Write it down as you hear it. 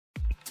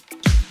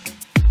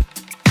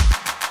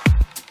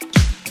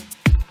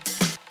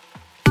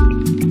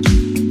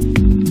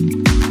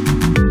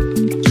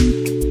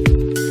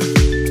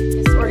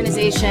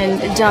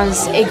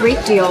does a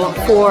great deal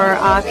for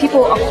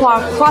people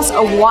across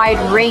a wide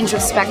range of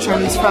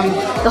spectrums, from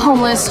the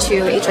homeless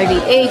to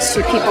HIV/AIDS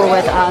to people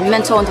with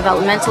mental and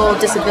developmental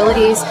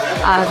disabilities.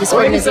 This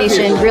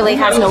organization really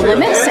has no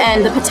limits,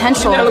 and the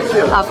potential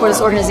for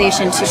this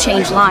organization to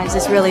change lives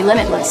is really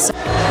limitless.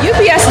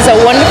 UPS is a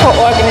wonderful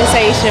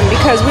organization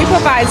because we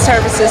provide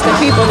services to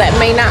people that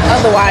may not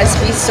otherwise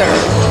be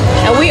served.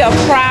 And we are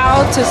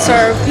proud to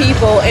serve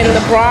people in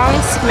the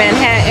Bronx,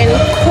 Manhattan,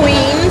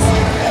 Queens,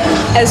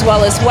 as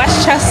well as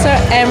Westchester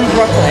and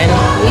Brooklyn.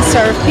 We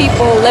serve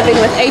people living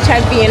with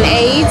HIV and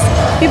AIDS,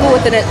 people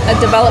with a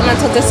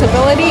developmental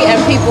disability, and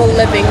people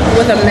living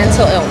with a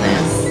mental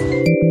illness.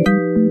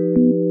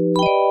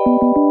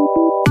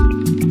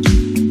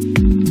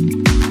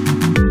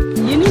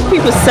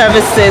 People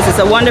Services is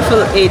a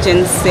wonderful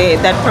agency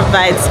that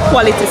provides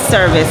quality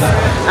service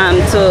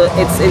to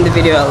its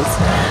individuals.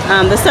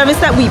 The service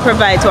that we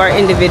provide to our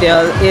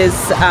individual is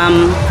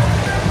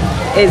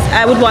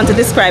I would want to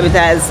describe it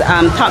as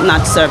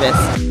top-notch service.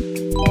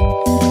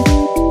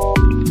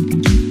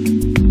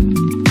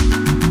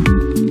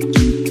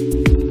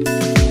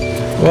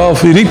 Well,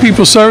 for Unique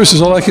People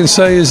Services, all I can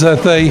say is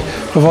that they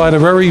provide a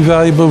very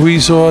valuable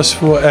resource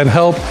and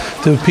help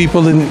to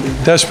people in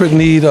desperate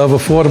need of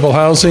affordable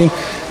housing.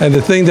 And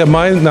the thing that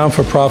my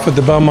non-for-profit,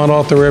 the Belmont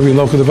Arthur Area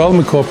Local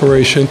Development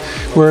Corporation,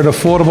 we're an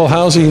affordable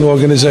housing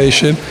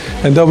organization,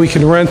 and though we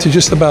can rent to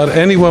just about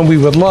anyone we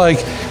would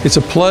like, it's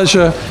a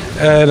pleasure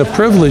and a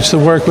privilege to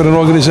work with an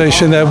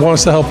organization that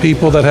wants to help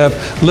people that have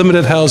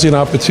limited housing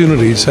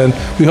opportunities. And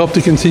we hope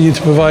to continue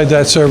to provide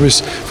that service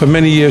for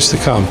many years to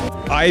come.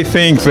 I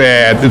think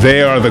that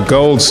they are the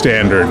gold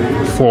standard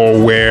for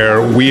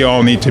where we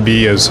all need to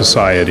be as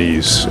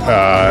societies.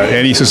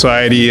 Any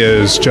society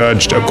is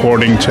judged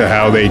according to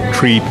how they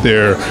treat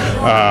their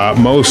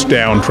most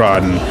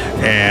downtrodden,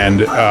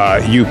 and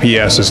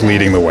UPS is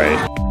leading the way.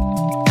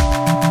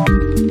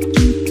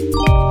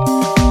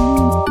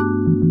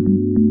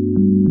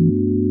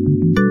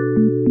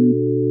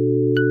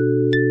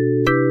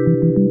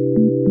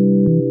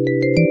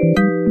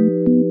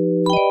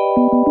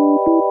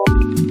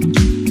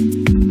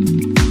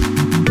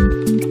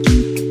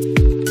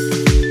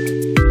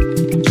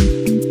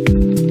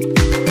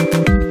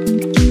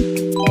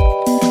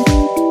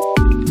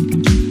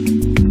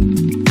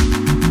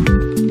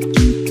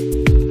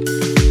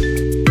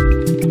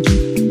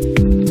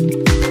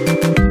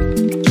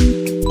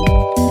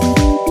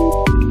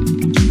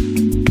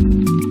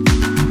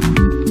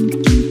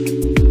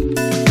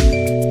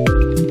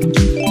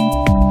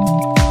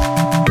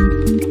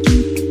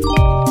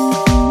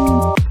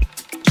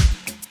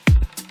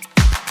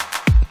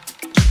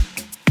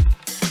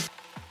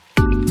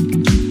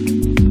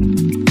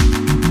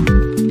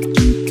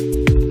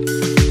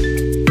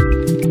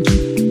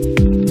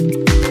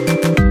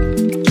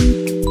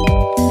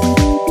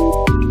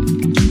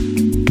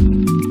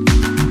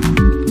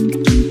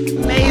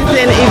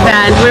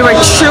 We were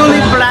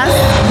truly blessed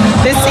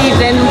this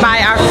evening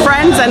by our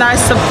friends and our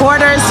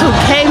supporters who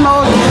came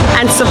out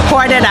and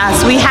supported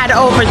us. We had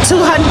over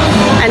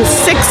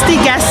 260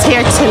 guests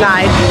here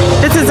tonight.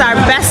 This is our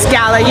best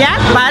gala yet,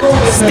 but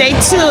stay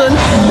tuned.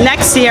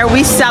 Next year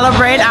we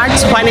celebrate our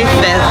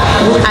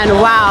 25th.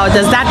 And wow,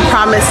 does that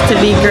promise to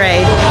be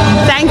great.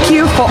 Thank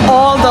you for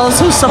all those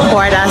who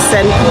support us,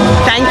 and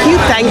thank you,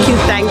 thank you,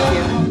 thank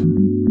you.